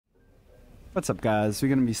What's up, guys? We're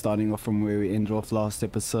going to be starting off from where we ended off last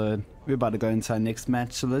episode. We're about to go into our next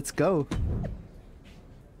match, so let's go.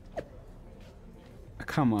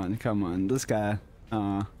 Come on, this guy.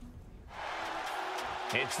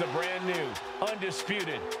 It's the brand new,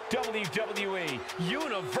 undisputed WWE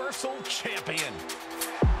Universal Champion.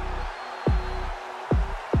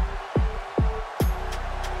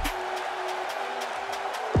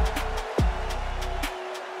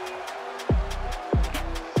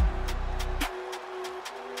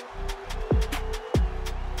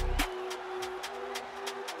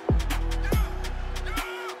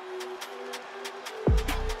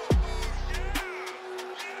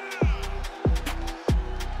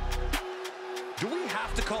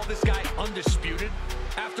 This guy undisputed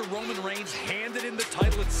after Roman Reigns handed him the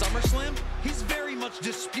title at SummerSlam. He's very much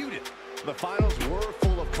disputed. The finals were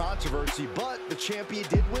full of controversy, but the champion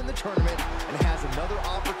did win the tournament and has another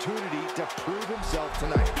opportunity to prove himself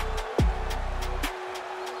tonight.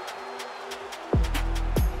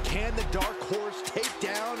 Can the Dark Horse take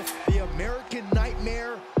down the American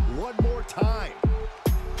Nightmare one more time?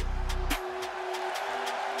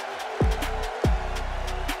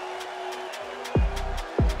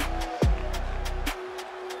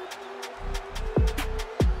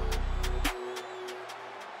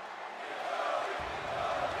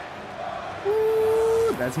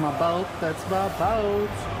 That's my boat. That's my boat.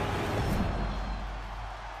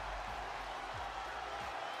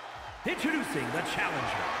 Introducing the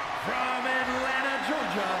challenger from Atlanta,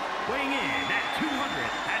 Georgia, weighing in at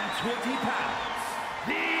 220 pounds,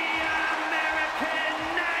 the American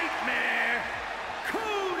Nightmare,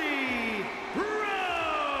 Cody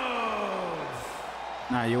Rhodes.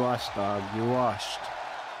 Nah, you washed, dog. You washed.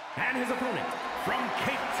 And his opponent from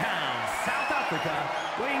Cape Town, South Africa,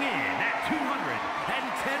 weighing in at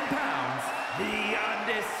 210 pounds, the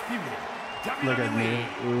undisputed Look at me.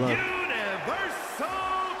 WWE Look. Universal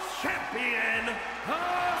Champion,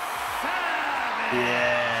 Savage.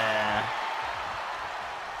 Yeah.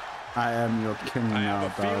 I am your king now,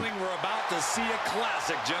 dog. Feeling we're about to see a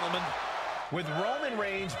classic, gentlemen. With Roman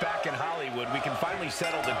Reigns back in Hollywood, we can finally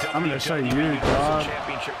settle the I'm gonna show WWE you, Universal dog.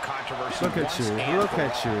 Championship controversy. Look at you. Look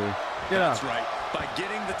at you. Get up. That's right. By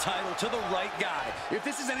getting the title to the right guy. If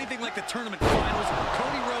this is anything like the tournament finals,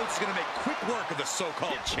 Cody Rhodes is going to make quick work of the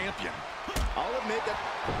so-called champion. I'll admit that.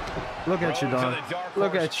 Look at you, dog.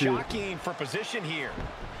 Look at you. Jockeying for position here.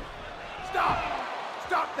 Stop!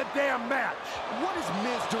 Stop the damn match! What is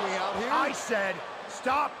Miz doing out here? I said,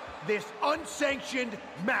 stop this unsanctioned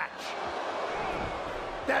match.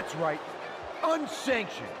 That's right,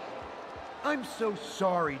 unsanctioned. I'm so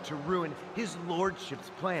sorry to ruin his lordship's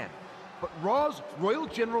plan, but Raw's Royal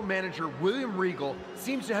General Manager William Regal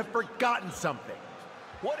seems to have forgotten something.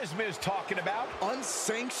 What is Miz talking about?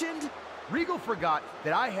 Unsanctioned? Regal forgot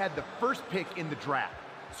that I had the first pick in the draft.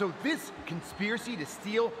 So this conspiracy to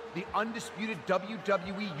steal the undisputed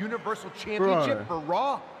WWE Universal Championship for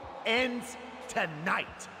Raw ends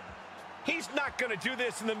tonight. He's not going to do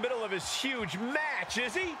this in the middle of his huge match,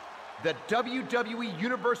 is he? The WWE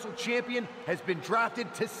Universal Champion has been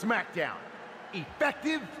drafted to SmackDown.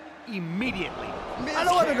 Effective immediately. Miz I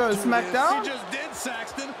don't want to go to can't do this. SmackDown. He just did,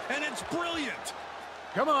 Saxton, and it's brilliant.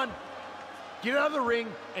 Come on, get out of the ring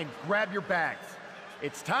and grab your bags.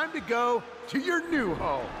 It's time to go to your new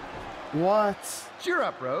home. What? Cheer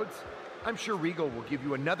up, Rhodes. I'm sure Regal will give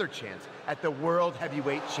you another chance at the World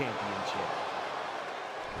Heavyweight Championship.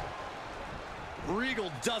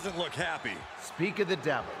 Regal doesn't look happy. Speak of the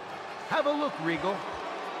devil. Have a look, Regal.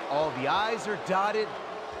 All the I's are dotted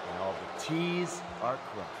and all the T's are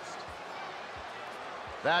crossed.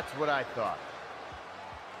 That's what I thought.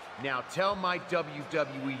 Now tell my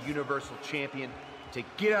WWE Universal Champion to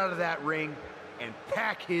get out of that ring and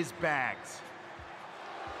pack his bags.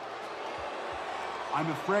 I'm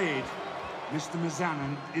afraid Mr.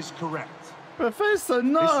 Mizanin is correct. Professor,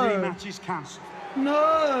 This no. rematch is cancelled,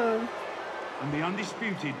 No. and the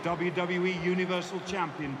undisputed WWE Universal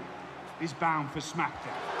Champion is bound for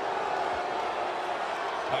SmackDown.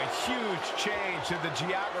 A huge change in the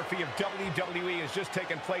geography of WWE has just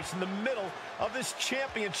taken place in the middle of this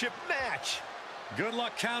championship match. Good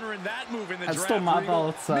luck countering that move in the That's draft, still my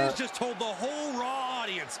Regal. fault, Miz just told the whole Raw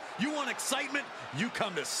audience, you want excitement? You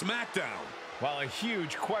come to SmackDown. While a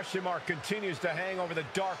huge question mark continues to hang over the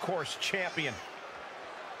Dark Horse champion.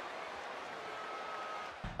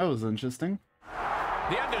 That was interesting.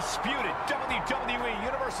 The undisputed WWE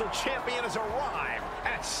Universal Champion has arrived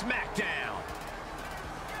at SmackDown.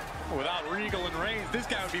 Without Regal and Reigns, this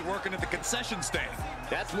guy would be working at the concession stand.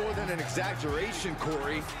 That's more than an exaggeration,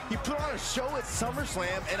 Corey. He put on a show at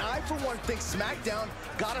SummerSlam, and I, for one, think SmackDown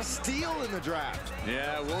got a steal in the draft.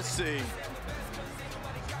 Yeah, we'll see.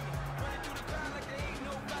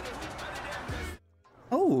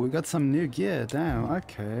 Oh, we got some new gear. Damn,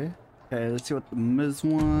 okay. Okay, let's see what the Miz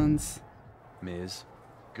wants. Miz,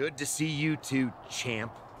 good to see you two,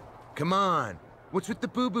 champ. Come on, what's with the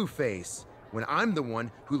boo-boo face? When I'm the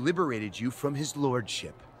one who liberated you from his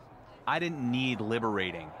lordship. I didn't need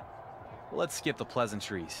liberating. Let's skip the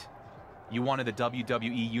pleasantries. You wanted the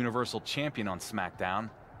WWE Universal Champion on SmackDown.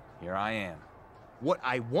 Here I am. What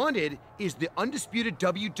I wanted is the undisputed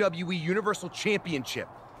WWE Universal Championship.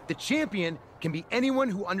 The champion can be anyone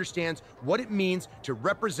who understands what it means to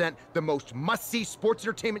represent the most must-see sports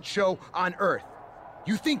entertainment show on Earth.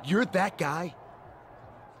 You think you're that guy?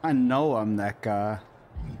 I know I'm that guy.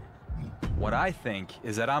 What I think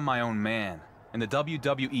is that I'm my own man, and the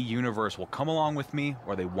WWE Universe will come along with me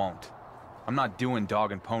or they won't. I'm not doing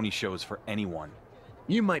dog and pony shows for anyone.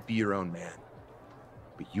 You might be your own man,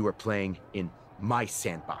 but you are playing in my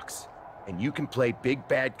sandbox. And you can play big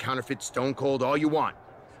bad counterfeit Stone Cold all you want,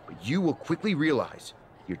 but you will quickly realize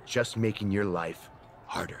you're just making your life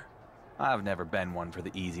harder. I've never been one for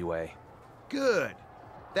the easy way. Good.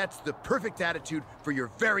 That's the perfect attitude for your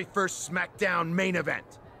very first SmackDown main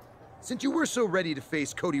event. Since you were so ready to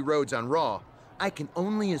face Cody Rhodes on Raw, I can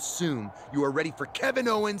only assume you are ready for Kevin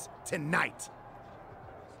Owens tonight.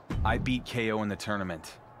 I beat KO in the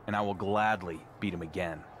tournament, and I will gladly beat him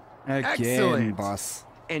again. Again, boss.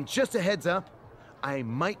 And just a heads up, I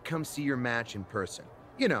might come see your match in person.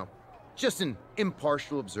 You know, just an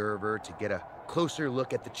impartial observer to get a closer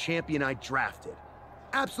look at the champion I drafted.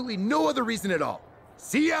 Absolutely no other reason at all.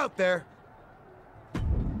 See you out there.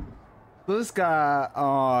 This guy,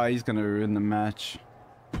 oh, he's gonna ruin the match.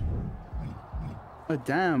 Oh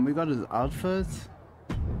damn, we got his outfit.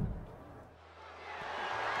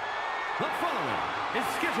 The following is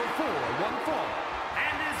scheduled for one fall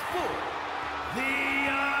and is for the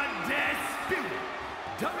undisputed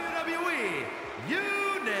WWE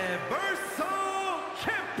Universal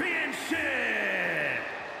Championship.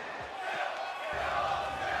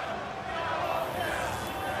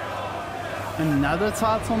 Another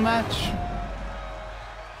title match?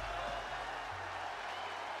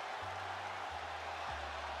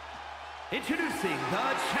 Introducing the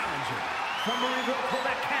challenger from Marine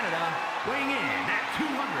Quebec, Canada, weighing in at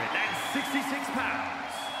 266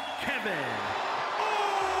 pounds, Kevin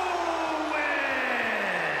Owens.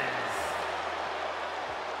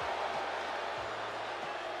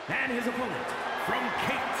 And his opponent from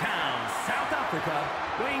Cape Town, South Africa,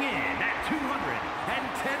 weighing in at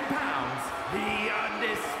 210 pounds, the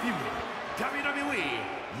undisputed WWE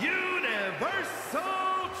Universal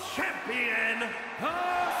Champion,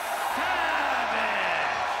 the Savage.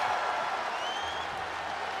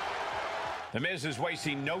 The Miz is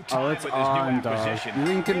wasting no time It's with his on, new dog. acquisition.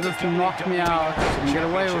 You can just knock me out and get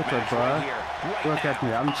away with it, bro. Look at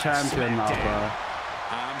me, I'm champion now, bro.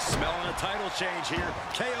 I'm smelling a title change here.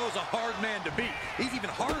 KO's a hard man to beat. He's even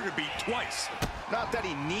harder to beat twice. Not that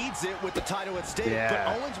he needs it with the title at stake, but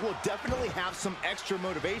Owens will definitely have some extra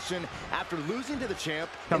motivation after losing to the champ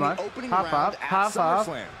in the opening round at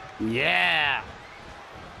SummerSlam. Yeah.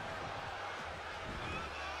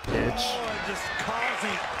 Bitch. Oh, and just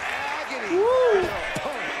causing agony. Woo.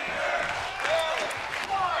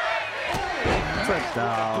 Sit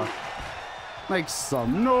down. Make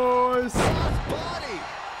some noise. Body.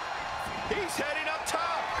 He's heading up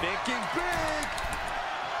top. Thinking big.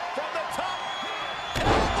 From the top.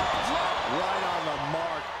 Right on the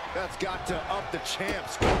mark. That's got to up the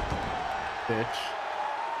champs. Bitch.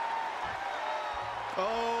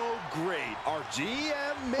 Oh, great. Our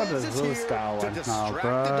GM What Miz is is this here guy to want now, distract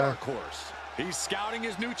bro? the dark horse. He's scouting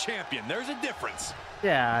his new champion. There's a difference.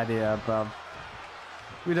 Yeah, idea, bro.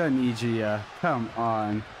 We don't need you here. Come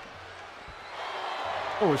on.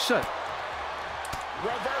 Oh, shit.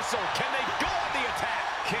 Reversal. Can they go on the attack?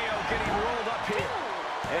 KO getting rolled up here.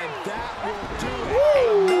 And that will do it.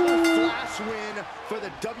 Another flash win for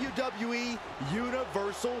the WWE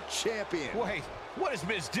Universal Champion. Wait, what is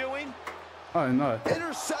Miz doing? Oh, no.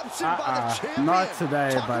 Interception by the champion. Not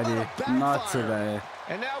today, Talk about buddy. a backfire. Not today.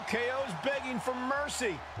 And now KO's begging for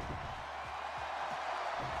mercy.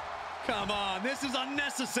 Come on, this is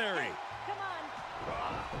unnecessary.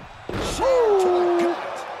 Chair to the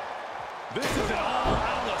gut. This is an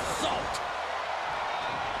all-out assault.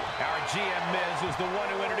 Our GM Miz was the one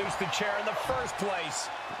who introduced the chair in the first place.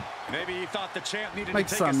 Maybe he thought the champ needed Make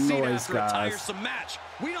to take a some seat noise, after guys. a tiresome match.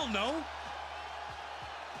 We don't know.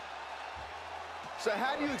 So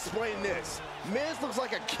how do you explain this? Miz looks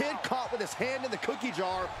like a kid caught with his hand in the cookie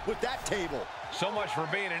jar with that table. So much for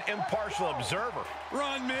being an impartial observer.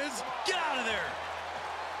 Run, Miz. Get out of there.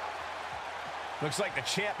 Looks like the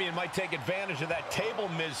champion might take advantage of that table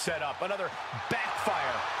Miz set up. Another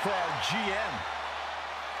backfire for our GM.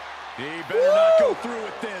 He better not go through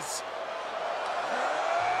with this.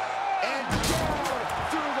 And down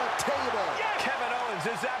through the table. Yeah. Kevin Owens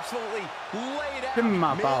is absolutely laid out. Miz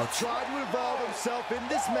tried to involve himself in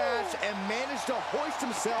this match and managed to hoist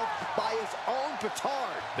himself by his own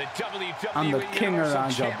petard. The WWE I'm the king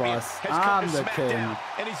around your boss. I'm the king.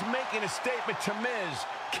 And he's making a statement to Miz,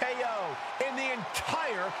 KO, in the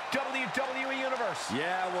entire WWE Universe.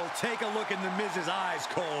 Yeah, well, take a look in the Miz's eyes,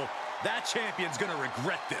 Cole. That champion's gonna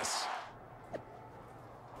regret this.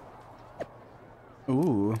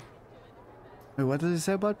 Ooh. Wait, what does he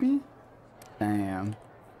say about me? Damn.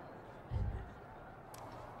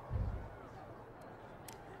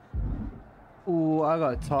 Ooh, I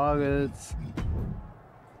got targets.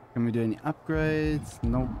 Can we do any upgrades?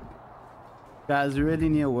 Nope. Guys, we really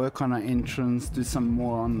need to work on our entrance, do some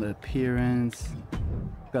more on the appearance.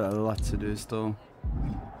 Got a lot to do still.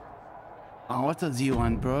 Oh, what does he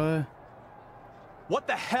want, bro? What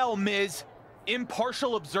the hell, Miz?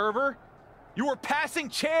 Impartial observer? You were passing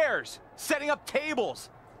chairs, setting up tables.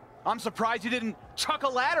 I'm surprised you didn't chuck a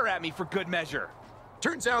ladder at me for good measure.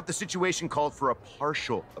 Turns out the situation called for a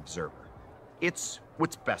partial observer. It's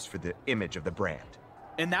what's best for the image of the brand.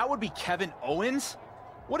 And that would be Kevin Owens?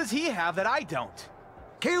 What does he have that I don't?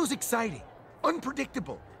 KO's exciting,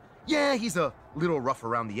 unpredictable. Yeah, he's a little rough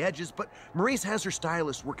around the edges, but Maurice has her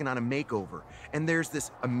stylist working on a makeover, and there's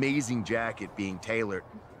this amazing jacket being tailored.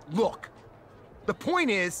 Look, the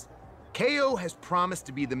point is, KO has promised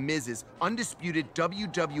to be the Miz's undisputed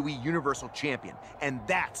WWE Universal Champion, and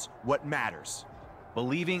that's what matters.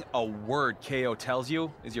 Believing a word KO tells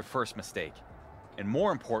you is your first mistake. And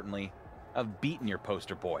more importantly, I've beaten your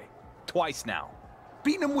poster boy. Twice now.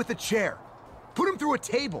 Beating him with a chair. Put him through a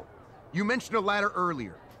table. You mentioned a ladder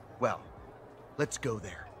earlier. Well, let's go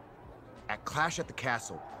there. At Clash at the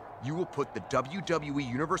Castle, you will put the WWE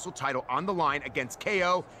Universal title on the line against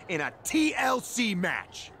KO in a TLC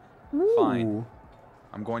match. Ooh. Fine.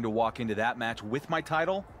 I'm going to walk into that match with my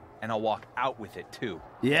title, and I'll walk out with it too.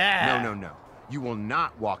 Yeah. No. You will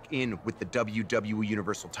not walk in with the WWE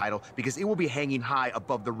Universal title because it will be hanging high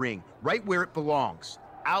above the ring, right where it belongs.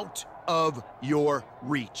 Out of your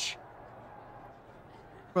reach.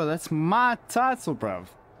 Bro, that's my title, bruv.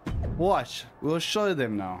 Watch. We'll show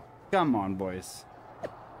them now. Come on, boys.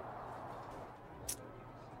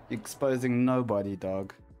 Exposing nobody,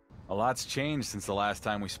 dog. A lot's changed since the last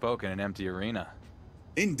time we spoke in an empty arena.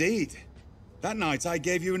 Indeed. That night I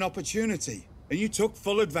gave you an opportunity, and you took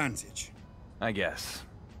full advantage. I guess.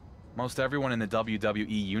 Most everyone in the WWE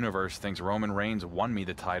Universe thinks Roman Reigns won me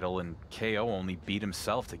the title and KO only beat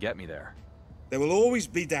himself to get me there. There will always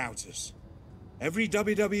be doubters. Every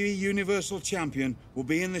WWE Universal Champion will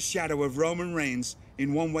be in the shadow of Roman Reigns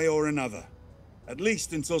in one way or another. At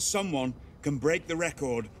least until someone can break the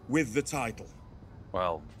record with the title.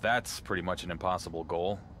 Well, that's pretty much an impossible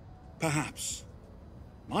goal. Perhaps.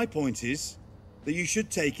 My point is that you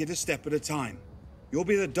should take it a step at a time. You'll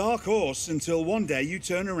be the dark horse until one day you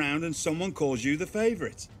turn around and someone calls you the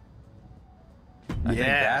favorite. I think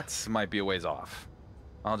that might be a ways off.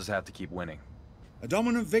 I'll just have to keep winning. A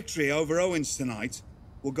dominant victory over Owens tonight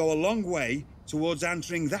will go a long way towards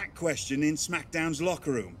answering that question in SmackDown's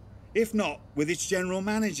locker room, if not with its general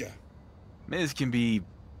manager. Miz can be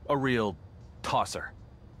a real tosser.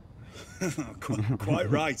 Quite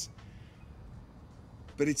right.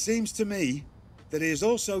 But it seems to me that he has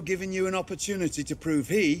also given you an opportunity to prove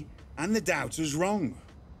he and the doubters wrong.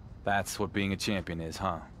 That's what being a champion is,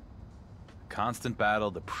 huh? A constant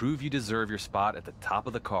battle to prove you deserve your spot at the top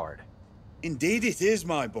of the card. Indeed it is,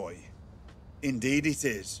 my boy. Indeed it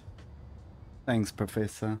is. Thanks,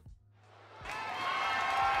 Professor.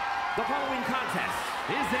 The following contest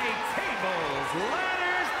is a tables,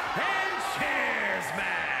 ladders, and chairs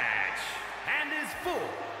match, and is for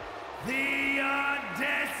the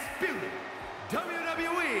undisputed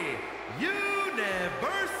WWE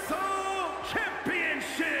Universal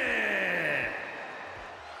Championship.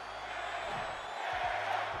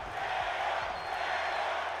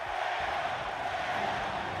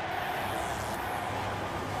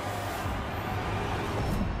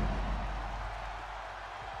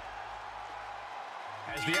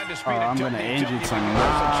 As the undisputed I'm gonna end you WWE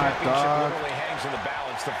tonight, Championship dog. literally hangs in the balance.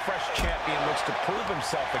 The fresh champion looks to prove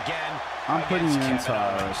himself again. I'm putting you into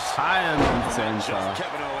a retirement center.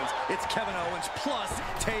 Kevin Owens. It's Kevin Owens plus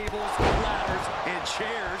tables, ladders, and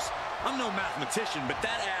chairs. I'm no mathematician, but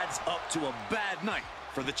that adds up to a bad night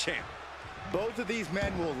for the champ. Both of these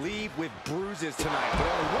men will leave with bruises tonight, but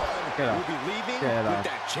only one will be leaving with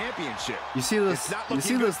that championship. You see this? You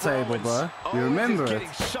see this table, bro? You remember it?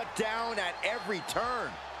 Getting shut down at every turn.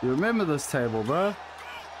 You remember this table, bro?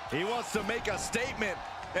 He wants to make a statement,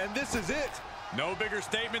 and this is it. No bigger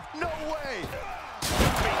statement? No way.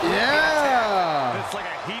 Yeah. It's like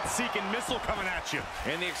a heat-seeking missile coming at you.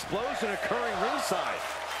 And the explosion occurring ringside.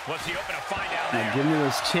 What's he open to find out there? Now give me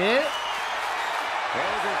this chair.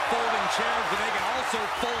 Those are folding chairs, but they can also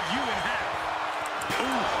fold you in half.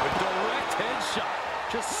 Ooh, a direct headshot.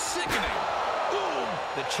 Just sickening. Ooh,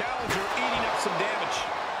 the challenger eating up some damage.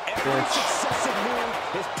 Every successive move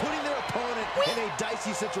is putting their opponent in a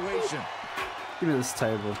dicey situation. Give me this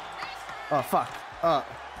table. Oh, fuck.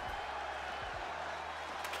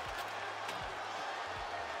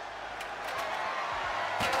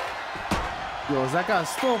 Yo, is that guy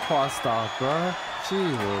still passed out, bro?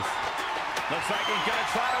 Jesus. Looks like he's gonna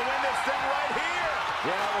try to win this thing right here.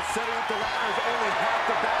 Yeah, but setting up the ladder is only half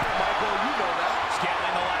the battle, Michael. You know that.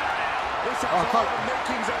 Scaling the ladder now. This has all the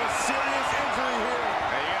makings of a serious injury here.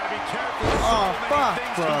 Hey, you gotta be careful. Oh, fuck,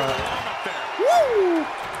 bro. Woo!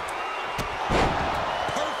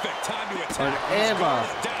 Perfect time to attack. Whatever.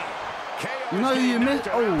 You know you missed.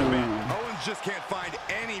 Oh. Owens just can't find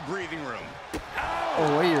any breathing room.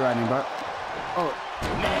 Oh, where you running, bro? Oh.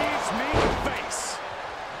 Knees, knee, face.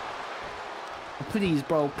 Please,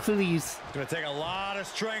 bro, please. It's gonna take a lot of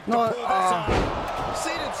strength No, to pull this off.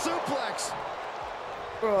 Seated suplex.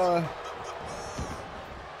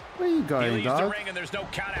 Where you He going, leaves the dog? ring and there's no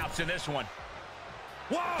countouts in this one.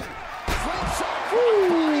 Whoa!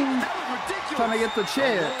 Trying to get the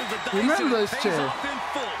chair. Remember this chair?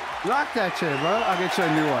 Lock that chair, bro. I'll get you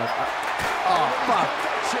a new one. Oh, fuck.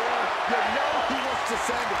 You know he wants to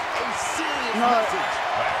send a serious No. message.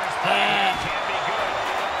 Can be good.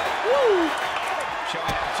 Woo!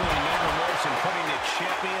 Showing absolutely no remorse and putting the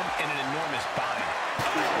champion in an enormous bind.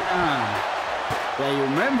 Yeah, you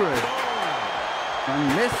remember it. Don't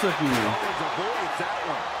mess with me. Owens avoids that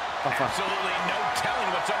one. Oh, fuck. Absolutely no telling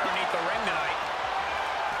what's underneath the ring tonight.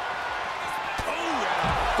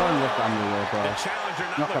 Don't look under there, bro. The challenger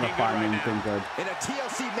Not gonna looking find good right anything now. good. In a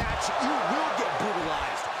TLC match, you will get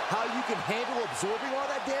brutalized. How you can handle absorbing all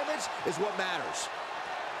that damage is what matters.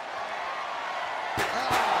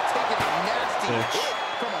 Taking a nasty hit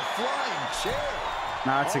from a flying chair.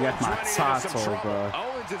 Now to get my Owens running into some title, trouble. bro.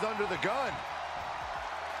 Owens is under the gun.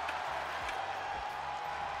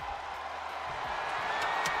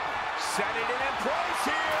 Setting it in place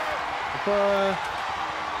here. Bro.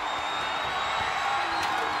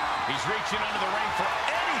 He's reaching under the ring for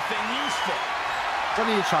anything useful. What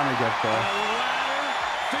are you trying to get, bro?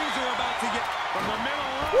 Things are about to get from the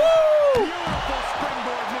middle. Woo! Beautiful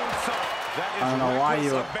springboard moonsault. That is I don't know why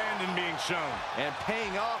you abandon being shown. And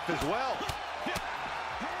paying off as well.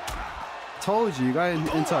 told you, going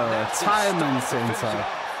into a retirement center.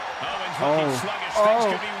 Owens looking sluggish. Things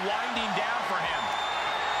could be winding down for him.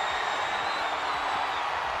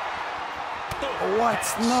 What?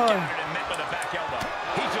 No. Scattered and met with a back elbow.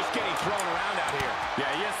 He's just getting thrown around out here. Yeah,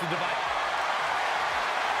 he has to divide.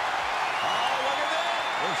 Oh, look at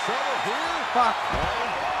that. In trouble here. Fuck. Oh,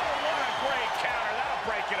 what a great counter. That'll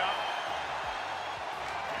break it up.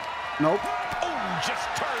 Nope. Oh, just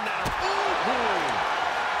turn that around.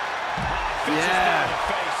 Yeah.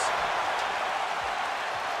 Face.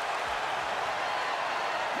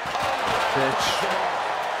 Bitch.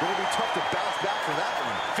 It'll be tough to bounce back from that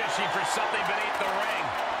one. Fishing for something beneath the ring.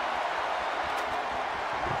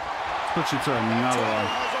 Put you to another one.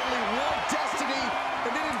 Has only one destiny,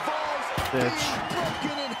 and it involves Bitch. being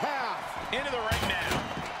broken in half. Into the ring now.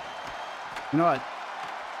 You know what?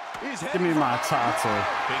 Give me my title.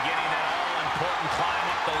 Beginning that all-important climb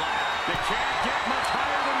up the ladder. They can't get much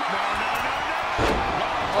higher than... No.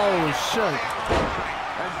 Oh, shit.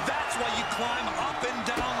 And that's why you climb up and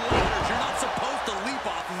down ladders. You're not supposed to leap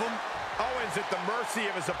off of them. Owens at the mercy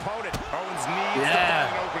of his opponent. Owens needs to Yeah.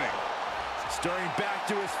 find an opening. Stirring back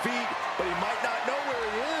to his feet, but he might not know where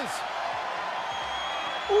he is.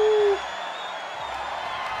 Ooh.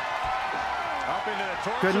 Up into the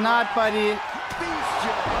torso. Good night, buddy. Feast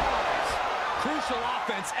your eyes. Crucial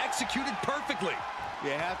offense executed perfectly.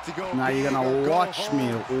 You have to go. Now you're big or gonna go watch home me.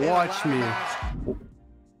 in a Watch ladder me. match.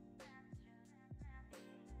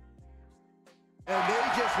 And they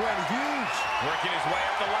just went huge. Working his way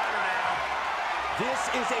up the ladder now. This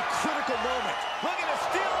is a critical moment. Looking to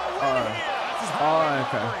steal a win here. That's his Oh,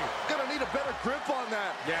 okay. Gonna need a better grip on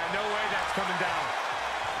that. Yeah, no way that's coming down.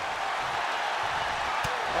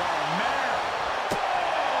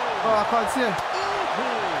 Oh, I can't see it.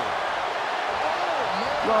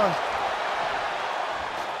 God.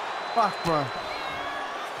 Fuck, bro.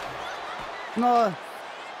 No.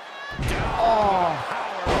 Oh.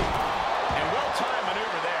 And well-timed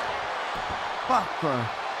maneuver there. Fuck, bro.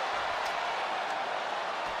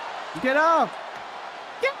 Get up.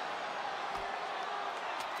 Get.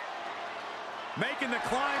 Making the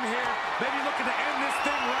climb here. Maybe looking to end this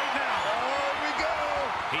thing right now. Oh, we go.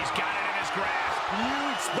 He's got it in his grasp.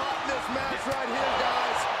 Huge spot in this match right here,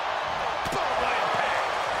 guys. Boom, what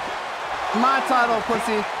impact. My title,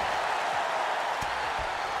 pussy.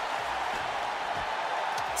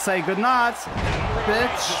 Say goodnight,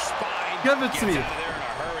 bitch. Give it to me.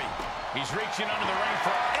 He's reaching under the ring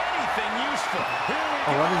for anything useful.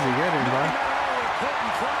 Oh, what is he getting, bro? I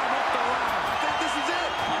think this is it.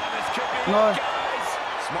 Oh, this could be No. it, guys.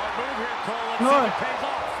 Smart move here, Cole. Let's No. see if it pays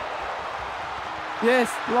off. Yes,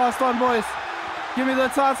 last one, boys. Give me the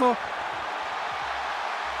title.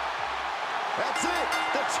 That's it.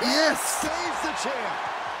 The champ Yes. stays the champ.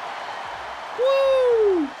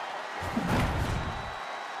 Woo!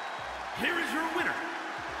 Here is your winner,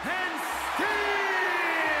 and still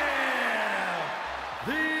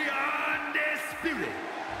the undisputed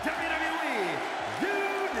WWE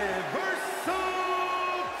Universal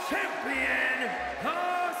Champion,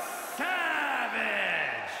 the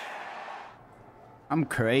Savage. I'm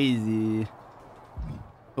crazy.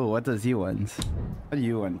 Oh, what does he want? What do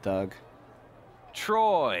you want, Doug?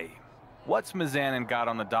 Troy, what's Mizanin got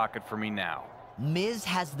on the docket for me now? Miz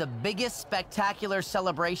has the biggest spectacular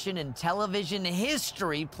celebration in television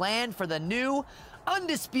history planned for the new,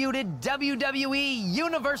 undisputed WWE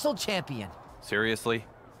Universal Champion. Seriously?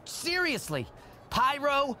 Seriously,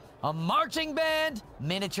 pyro, a marching band,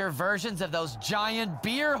 miniature versions of those giant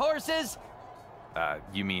beer horses.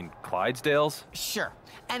 You mean Clydesdales? Sure.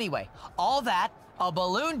 Anyway, all that, a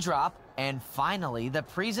balloon drop, and finally the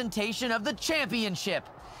presentation of the championship.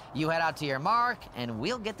 You head out to your mark, and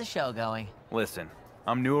we'll get the show going. Listen,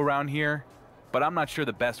 I'm new around here, but I'm not sure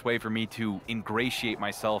the best way for me to ingratiate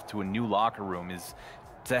myself to a new locker room is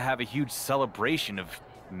to have a huge celebration of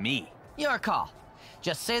me. Your call.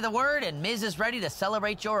 Just say the word, and Miz is ready to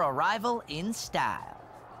celebrate your arrival in style.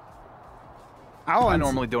 I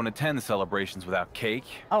normally don't attend the celebrations without cake,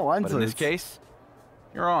 but in this case,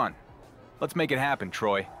 you're on. Let's make it happen,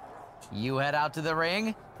 Troy. You head out to the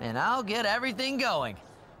ring, and I'll get everything going.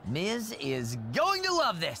 Miz is going to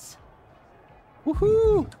love this.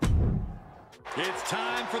 Woohoo! It's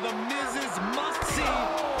time for the Miz's must-see.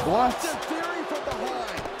 What? The theory from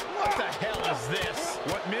behind. What the hell is this?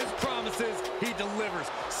 What Miz promises, he delivers.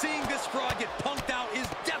 Seeing this fraud get punked out is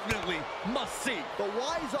definitely must-see. But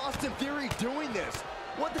why is Austin Theory doing this?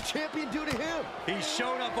 What'd the champion do to him? He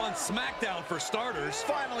showed up on SmackDown for starters.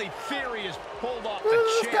 Finally, Theory has pulled off Who the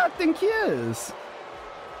does this guy champ. think he is?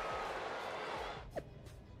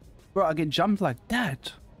 Bro, I get jumped like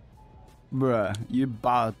that. Bruh, you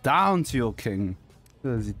bow down to your king.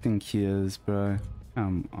 Who does he think he is, bro?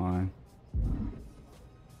 Come on.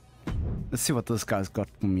 Let's see what this guy's got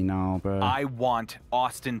for me now, bro. I want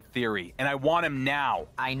Austin Theory, and I want him now.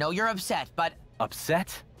 I know you're upset, but...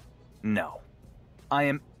 Upset? No. I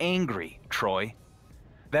am angry, Troy.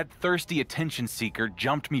 That thirsty attention seeker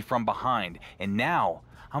jumped me from behind, and now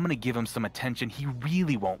I'm gonna give him some attention he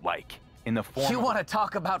really won't like. In the form You want to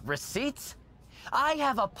talk about receipts? I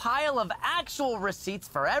have a pile of actual receipts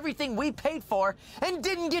for everything we paid for and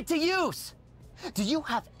didn't get to use. Do you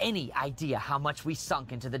have any idea how much we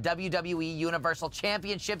sunk into the WWE Universal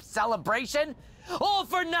Championship celebration? All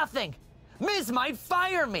for nothing. Miz might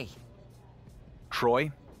fire me.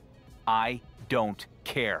 Troy, I don't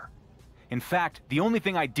care. In fact, the only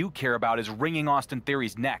thing I do care about is wringing Austin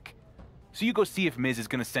Theory's neck. So you go see if Miz is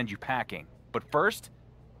gonna send you packing. But first,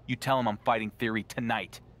 you tell him I'm fighting Theory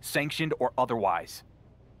tonight, sanctioned or otherwise.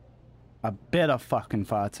 I better fucking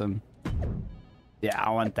fight him. Yeah, I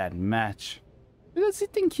want that match. Who does he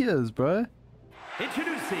think he is, bro?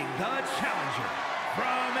 Introducing the challenger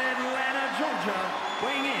from Atlanta, Georgia,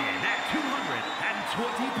 weighing in at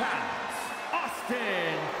 220 pounds,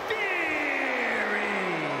 Austin Theory.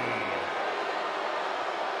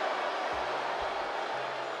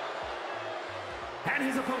 And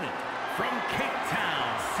his opponent from Cape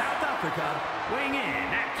Town, South Africa, weighing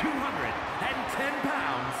in at 210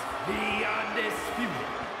 pounds, the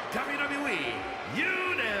undisputed WWE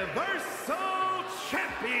Universal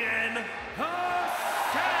Champion, the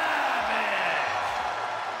Savage.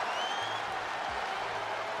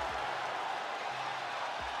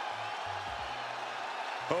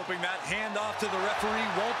 Hoping that handoff to the referee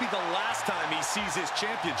won't be the last time he sees his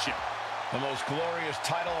championship. The most glorious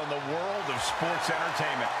title in the world of sports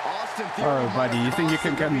entertainment. Austin Theory. Oh, buddy, you think you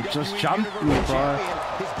can just jump me, bro?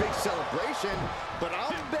 His big celebration, but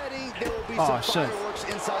I'm betting there will be some shit. fireworks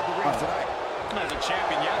inside the ring tonight. As a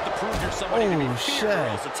champion, you have to prove you're somebody to be feared,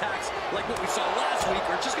 or else attacks like what we saw last week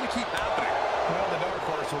are just going to keep happening. Well, the Dark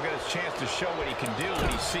Horse will get his chance to show what he can do when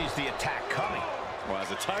he sees the attack coming. Well, as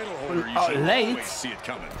a title holder, you should always see it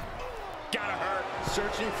coming. Gotta hurt.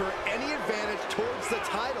 Searching for any advantage towards the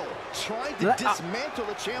title. Trying to dismantle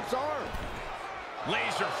the champ's arm.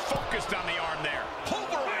 Laser focused on the arm there.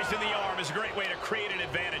 Pulverized in the arm is a great way to create an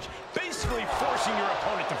advantage. Basically forcing your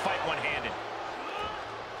opponent to fight one-handed.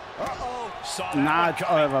 Uh-oh. Nah, it's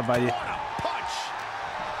over, buddy. What a punch.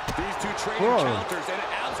 These two trading challengers and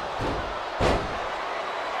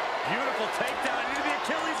beautiful takedown into the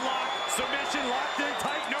Achilles lock. Submission locked in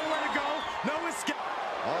tight. Nowhere to go. No escape.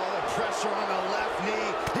 Oh, the pressure on the left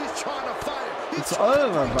knee. He's trying to fight it. It's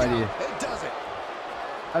over, buddy. It doesn't.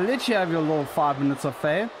 I'll let you have your little 5 minutes of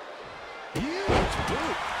fame. Huge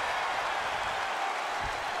boot.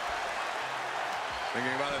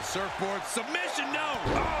 Thinking about a surfboard submission. No.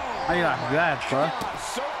 Oh, How you like that, bro?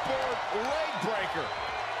 Surfboard leg breaker.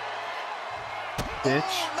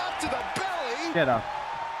 Bitch. Oh, not to the belly. Get up.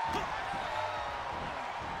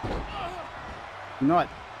 Not.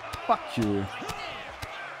 Fuck you.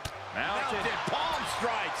 Mounted palm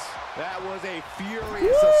strikes. That was a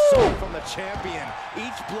furious assault from the champion.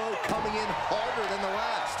 Each blow coming in harder than the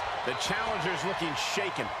last. The challenger's looking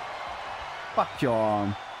shaken. Fuck your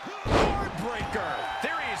arm. Heartbreaker.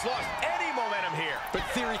 Theory's lost any momentum here. but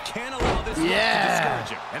Theory can't allow this to discourage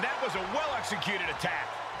him. And that was a well-executed attack.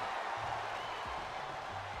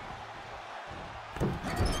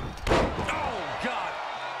 Oh, God.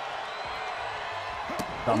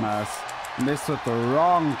 Dumbass. Messed with the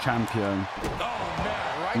wrong champion. Oh, man.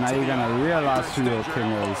 Right Now you're gonna realize who your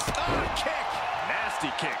king is. Oh, kick.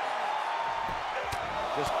 Nasty kick.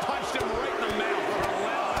 Just punched him right in the mouth.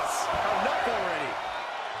 Relentless. Enough already.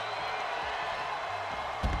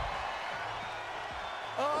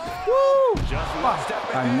 Woo! Just one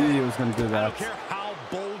step I ahead. knew he was gonna do I that. don't care how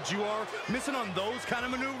bold you are, missing on those kind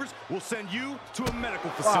of maneuvers will send you to a medical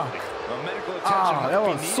facility. A medical attention must that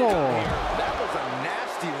be was needed sore. out here. That was a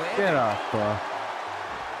nasty landing. Get up, bro.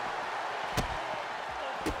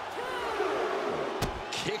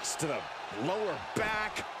 Kicks to the lower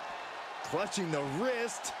back, clutching the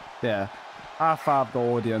wrist. Yeah. High five the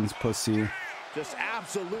audience, pussy. Just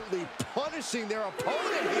absolutely punishing their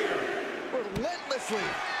opponent here relentlessly.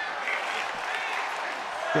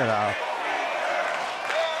 Get out.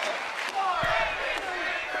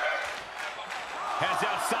 Heads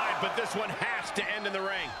outside, but this one has to end in the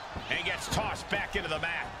ring. And gets tossed back into the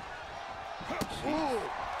mat. Bitch.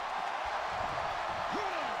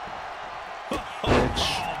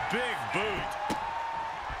 Big boot.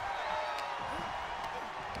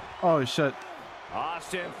 Oh shit.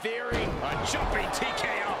 Austin Theory, a jumping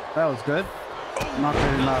TKO. That was good. Not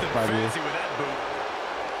good enough, Nothing buddy. fancy with that boot.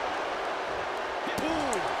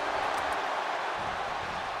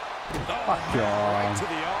 Fuck you. Right to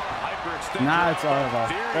the arm. Hyperextend. Nah, it's over.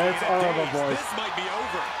 Theory It's in a over, daze. boys. This might be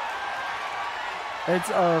over.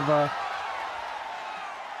 It's over.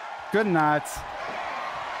 Good night,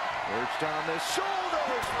 Perched on the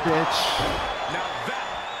shoulders. bitch. Now that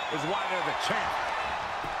is why they're the champ.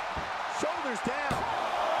 Shoulders down.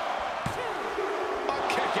 A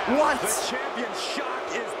kick out. What? The champion's shock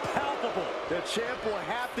is palpable. The champ will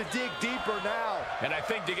have to dig deeper now. And I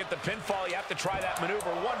think to get the pinfall, you have to try that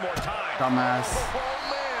maneuver one more time. Dumbass. Oh,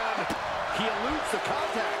 man. He eludes the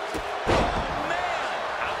contact. Oh, man.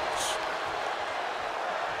 Ouch.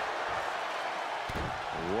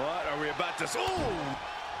 What are we about to... Ooh!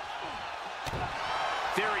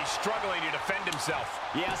 Theory struggling to defend himself.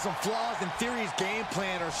 Yeah, some flaws in Theory's game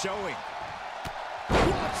plan are showing.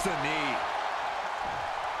 Watch the knee.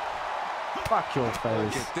 Fuck your Look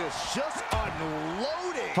face. at this, just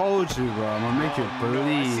unloading. Told you, bro. I'm gonna make you I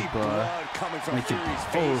bleed, see bro. blood coming from Make it- Theory's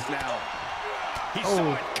face now. He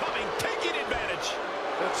saw it coming, taking advantage.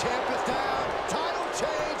 The champ is down. Title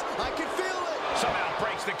change. I can feel it. Somehow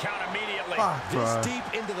breaks the count immediately. Fuck, This bro. deep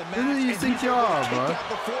into the match. Who do you and think he's you able to are, kick bro? out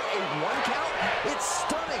before a 1 count. It's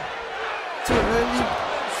stunning. Too early.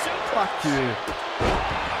 Fuck you.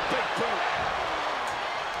 Big boot.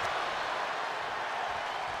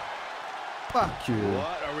 Fuck you.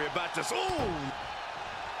 What are we about to... Ooh!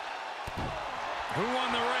 Who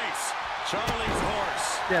won the race? Charlie's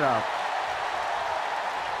horse. Get up.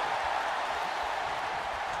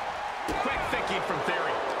 Quick thinking from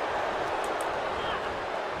Theory.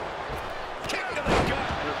 Kick to the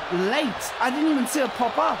gut. Late. I didn't even see it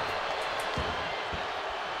pop up.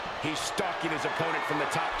 He's stalking his opponent from the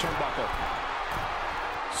top turnbuckle.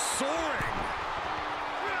 Soaring.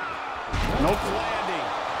 Nope. Landing.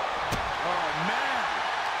 Oh, man.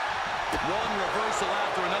 One reversal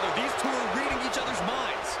after another. These two are reading each other's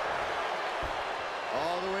minds.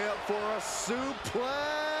 All the way up for a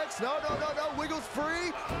suplex. No, no, no, no. Wiggles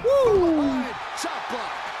free. Woo! Chop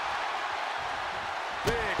block.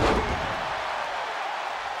 Big.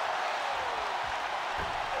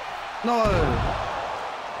 No.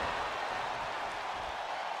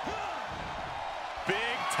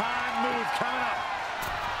 Big time move coming up.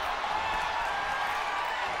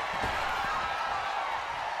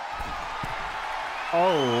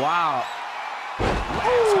 Oh, wow.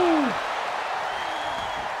 Ooh.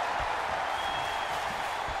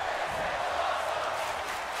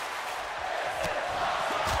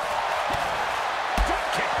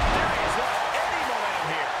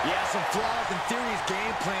 Yeah, some flaws in Theory's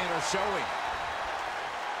game plan are showing.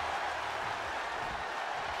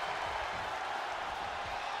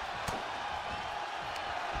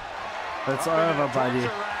 It's over, buddy.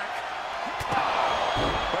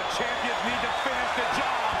 But champions need to finish the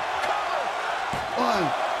job. One,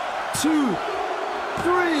 two,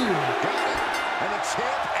 three. Got it. And the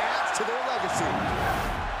champ adds to their legacy.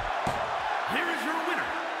 Here is your winner,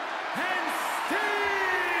 and still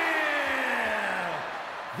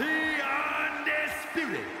the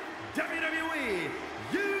undisputed WWE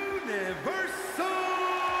Universal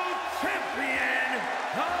Champion,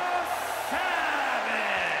 the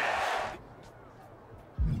Savage.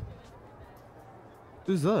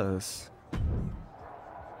 Who's this?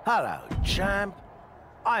 Hello, champ.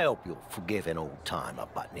 I hope you'll forgive an old-timer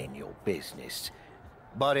butting in your business.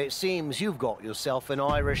 But it seems you've got yourself an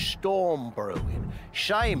Irish storm brewing.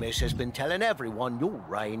 Sheamus has been telling everyone your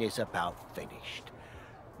reign is about finished.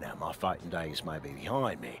 Now, my fighting days may be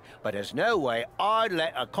behind me, but there's no way I'd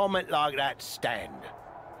let a comment like that stand.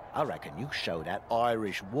 I reckon you show that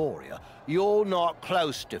Irish warrior you're not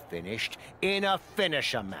close to finished in a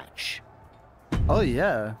finisher match. Oh,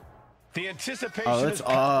 yeah. The anticipation Oh, it's is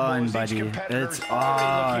on, palpable as each buddy. competitor It's is already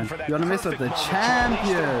on. looking for that You want to mess with the perfect moment to unleash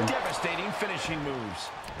their champion? devastating finishing moves.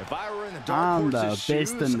 If I were in the I'm Dark the Horse's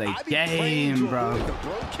best shoes, in the I'd be praying game, to bro. avoid the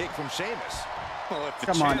bro kick from Sheamus. Well, if the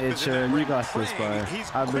Come on, champ Ed is in that Sheeran, you ring got this, praying, bro.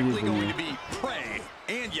 He's I believe quickly in going you. to be prey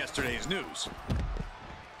and yesterday's news.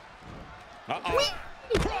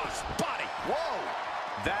 Cross body. Whoa.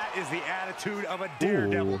 That is the attitude of a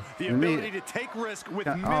daredevil. Ooh, The let me- ability to take risk with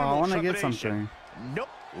Oh, minimal I want to get trepidation. something. Nope.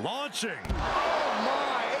 Launching. Oh,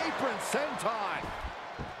 my. Apron senton.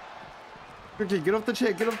 Quickly, get off the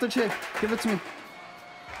chair. Get off the chair. Give it to me.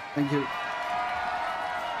 Thank you.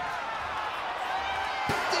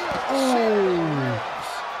 Oh.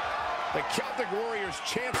 The Celtic Warriors'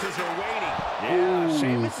 chances are waning. Yeah,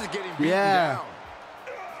 Sheamus is getting beaten down.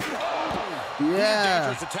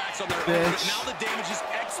 Yeah. Dangerous attacks on their own, Bitch. but now the damage is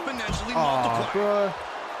exponentially Oh, multiplied. bro.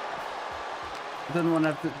 I didn't want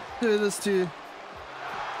to have to do this to you.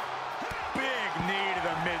 Big knee to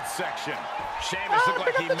the midsection. Sheamus looked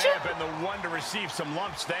like he may have been the one to receive some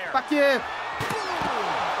lumps there. Fuck you.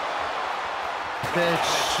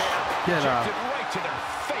 Bitch. Get up. Right to their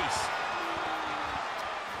face.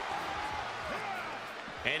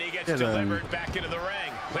 And he gets Get delivered back into the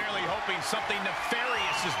ring. Clearly hoping something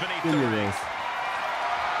nefarious is beneath Give the me ring. this.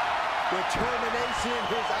 Determination in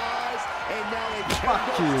his eyes, and now a Fuck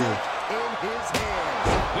kendo you. stick in his hands.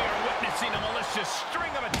 We are witnessing a malicious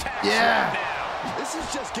string of attacks Yeah. right now. This is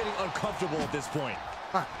just getting uncomfortable at this point.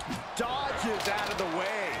 Dodges out of the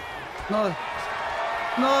way. No.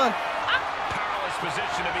 No. Powerless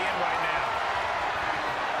position to be in right now.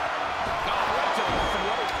 Oh, right to the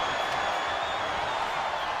throat.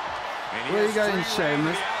 And he Where you is going, free Sheamus?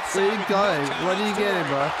 range to the Where you outside going? with no What do you get it,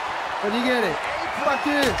 bro? What do you get it? Fuck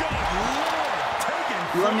you. Good Lord, taking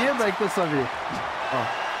You want me to break this of you? Oh.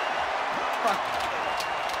 Fuck.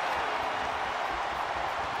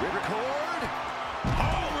 Record.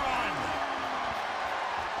 home run.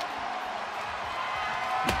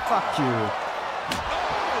 Fuck you.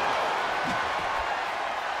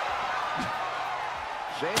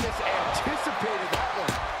 Sheamus anticipated that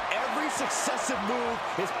one. Every successive move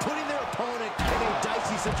is putting their opponent in a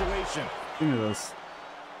dicey situation. Give me this.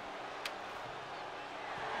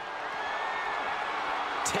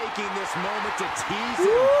 Taking this moment to tease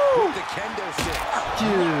him with the kendo stick. Fuck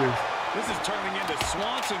you. This is turning into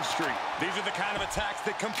Swanson Street. These are the kind of attacks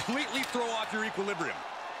that completely throw off your equilibrium.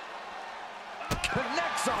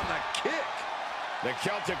 Connects on the kick. The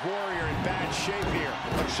Celtic Warrior in bad shape here.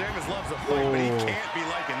 Look, Sheamus loves a fight, but he can't be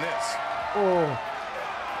liking this. Oh.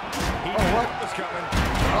 He Oh, knew what? what was coming.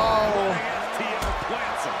 Oh. STL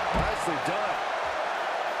plants him. Nicely done.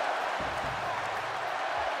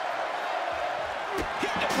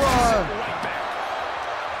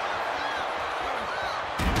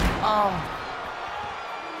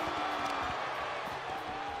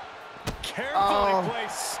 Carefully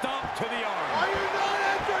placed stomp to the arm. Are you not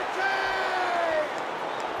entertained?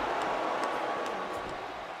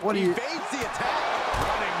 What do you... Evades the attack.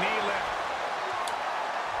 Running knee lift.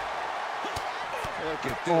 Look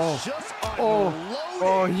at this. Just unloading.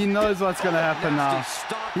 Oh, he knows what's going to happen now.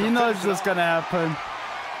 He knows what's going to happen.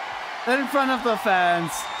 In front of the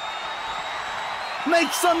fans.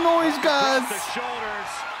 Make some noise, guys. The shoulders.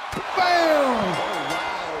 Bam! Oh,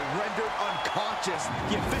 wow. Rendered unconscious.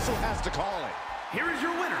 The official has to call it. Here is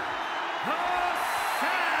your winner, the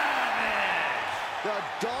Savage. The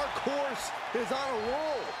dark horse is on a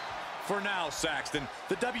roll. For now, Saxton,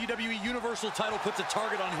 the WWE Universal title puts a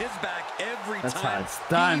target on his back every That's how time it's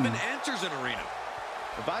done. he even enters an arena.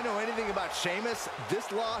 If I know anything about Sheamus,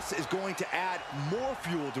 this loss is going to add more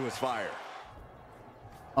fuel to his fire.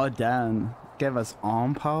 Oh, damn. Gave us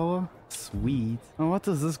arm power? Sweet. Oh, what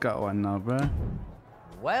does this guy want now, bro?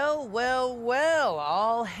 Well, well, well.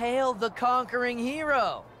 All hail the conquering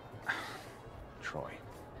hero. Troy,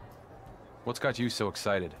 what's got you so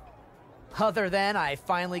excited? Other than I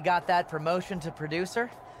finally got that promotion to producer,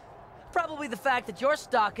 probably the fact that your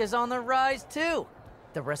stock is on the rise too.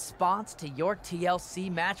 The response to your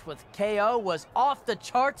TLC match with KO was off the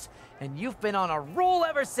charts, and you've been on a roll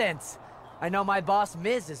ever since. I know my boss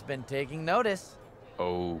Miz has been taking notice.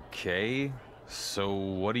 Okay, so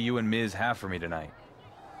what do you and Miz have for me tonight?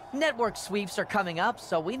 Network sweeps are coming up,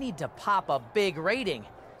 so we need to pop a big rating.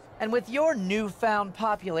 And with your newfound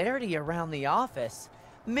popularity around the office,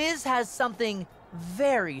 Miz has something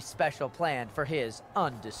very special planned for his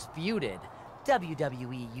undisputed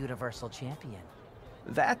WWE Universal Champion.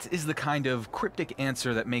 That is the kind of cryptic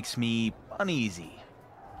answer that makes me uneasy.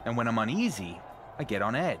 And when I'm uneasy, I get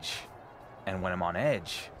on edge. And when I'm on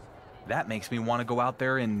edge, that makes me want to go out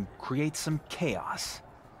there and create some chaos.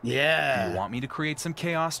 Yeah. Do you want me to create some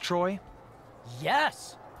chaos, Troy?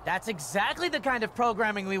 Yes! That's exactly the kind of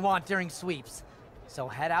programming we want during sweeps. So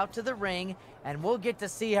head out to the ring, and we'll get to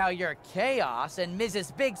see how your chaos and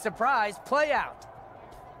Miz's big surprise play out.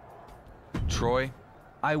 Troy,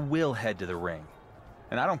 I will head to the ring.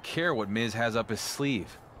 And I don't care what Miz has up his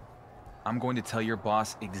sleeve. I'm going to tell your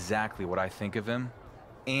boss exactly what I think of him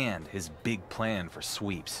and his big plan for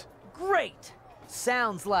sweeps. Great!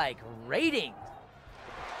 Sounds like ratings.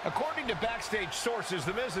 According to backstage sources,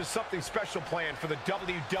 The Miz has something special planned for the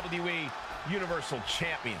WWE Universal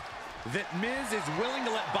Champion. That Miz is willing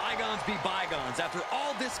to let bygones be bygones after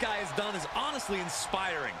all this guy has done is honestly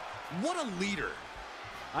inspiring. What a leader.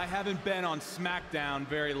 I haven't been on SmackDown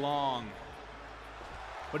very long.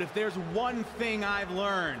 But if there's one thing I've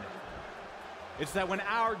learned, it's that when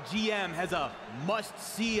our GM has a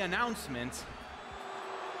must-see announcement,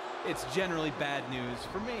 it's generally bad news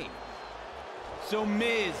for me. So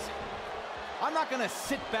Miz, I'm not gonna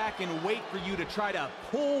sit back and wait for you to try to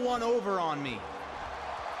pull one over on me.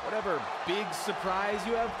 Whatever big surprise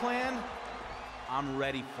you have planned, I'm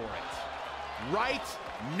ready for it. Right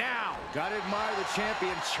now. Gotta admire the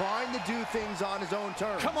champion trying to do things on his own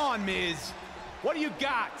terms. Come on, Miz. What do you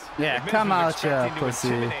got? Yeah, come out here, pussy.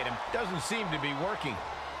 Doesn't seem to be working.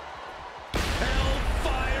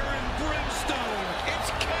 Hellfire and brimstone. It's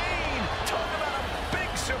Kane. Talk about a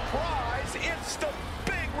big surprise. It's the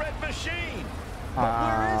big red machine. But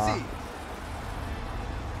where is he?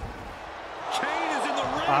 Kane is in the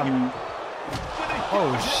ring.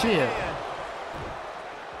 Oh shit.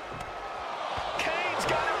 Kane's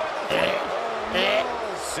got him by the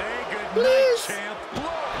throat. Say goodnight, champ. Low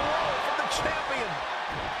blow from the champion.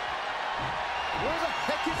 Where the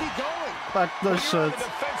heck is he going? Fuck the When you're on shit. the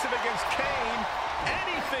defensive against Kane,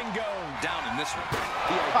 anything goes. Down in this one. The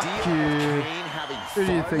idea you. of Kane having Who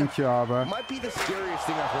do you fun think you are, bro? might be the scariest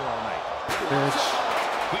thing I've heard all night. Bitch.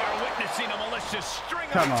 We are witnessing a malicious string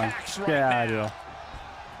of Come on. attacks right Get out now. of here.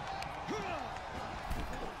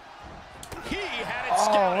 He had it Oh,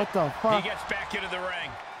 scouted. what the He fuck? gets back into the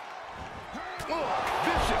ring.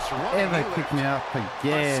 Vicious running Ever knee pick lift. me up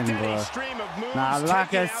again, Steady bro. stream of moves Nah, like I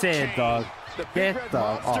taking out said, Kane. dog. The big Get red the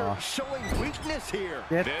monster showing weakness here.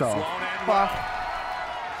 Get This the won't end fuck well.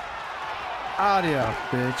 out of here,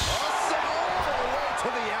 bitch. All the way to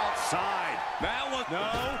the outside. That was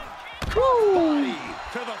Body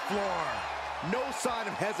to the floor. No sign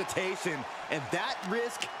of hesitation, and that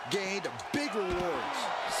risk gained big rewards.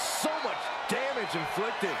 So much damage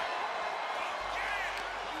inflicted.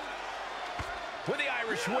 With the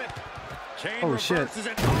Irish whip. Kane Oh, shit. reverses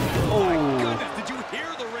it. Oh my goodness, did you hear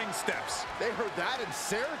the ring steps? They heard that in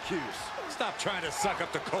Syracuse. Stop trying to suck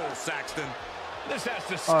up the coal, Saxton. This has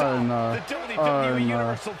to stop. Oh, no. The WWE Oh, no.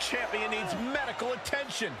 Universal Champion needs medical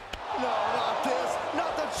attention. No, not this.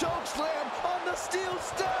 Not the choke slam on the steel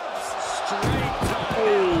steps. Straight to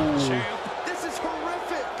hell, champ. This is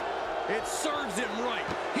horrific. It serves him right.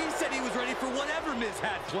 He said he was ready for whatever Miz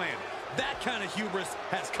had planned. That kind of hubris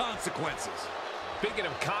has consequences. Speaking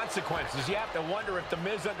of consequences, you have to wonder if The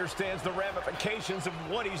Miz understands the ramifications of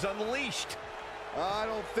what he's unleashed. I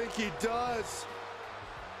don't think he does.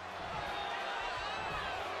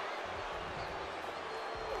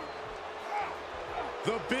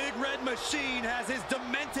 The Big Red Machine has his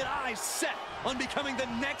demented eyes set on becoming the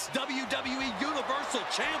next WWE Universal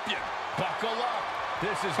Champion. Buckle up.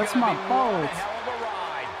 This is That's gonna my be fault. one hell of a ride.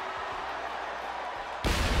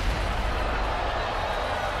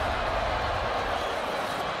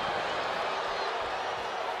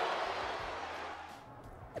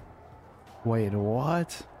 Wait,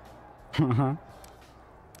 what?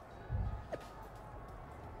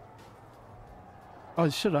 Oh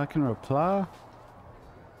shit, I can reply?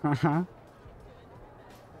 I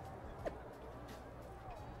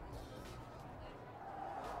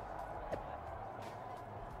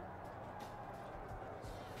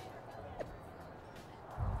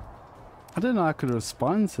didn't know I could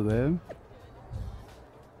respond to them.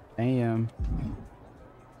 Damn.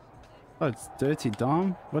 Oh, it's Dirty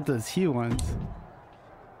Dom? What does he want?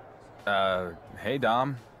 Hey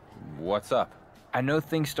Dom, what's up? I know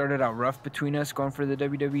things started out rough between us going for the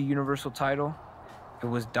WWE Universal title. It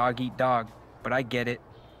was dog eat dog, but I get it,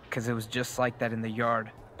 because it was just like that in the yard,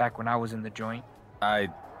 back when I was in the joint.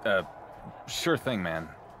 Sure thing, man.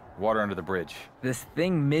 Water under the bridge. This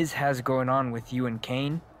thing Miz has going on with you and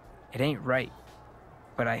Kane, it ain't right.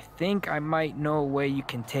 But I think I might know a way you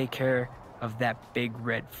can take care of that big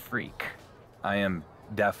red freak. I am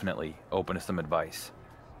definitely open to some advice.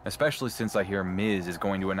 Especially since I hear Miz is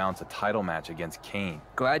going to announce a title match against Kane.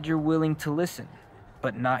 Glad you're willing to listen,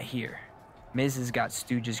 but not here. Miz has got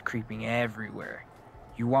stooges creeping everywhere.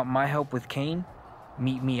 You want my help with Kane?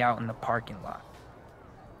 Meet me out in the parking lot.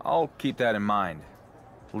 I'll keep that in mind.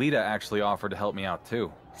 Lita actually offered to help me out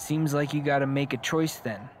too. Seems like you gotta make a choice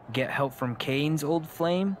then. Get help from Kane's old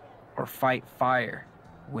flame, or fight fire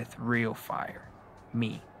with real fire.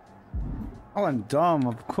 Me. Oh, and Dom,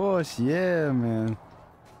 of course, yeah, man.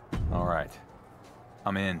 Alright.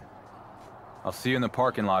 I'm in. I'll see you in the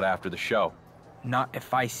parking lot after the show. Not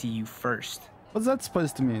if I see you first. What's that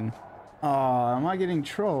supposed to mean? Oh, am I getting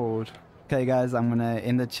trolled? Okay guys, I'm gonna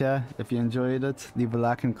end it here. If you enjoyed it, leave a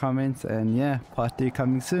like and comment, and yeah, part 3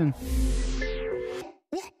 coming soon.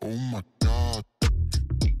 Oh my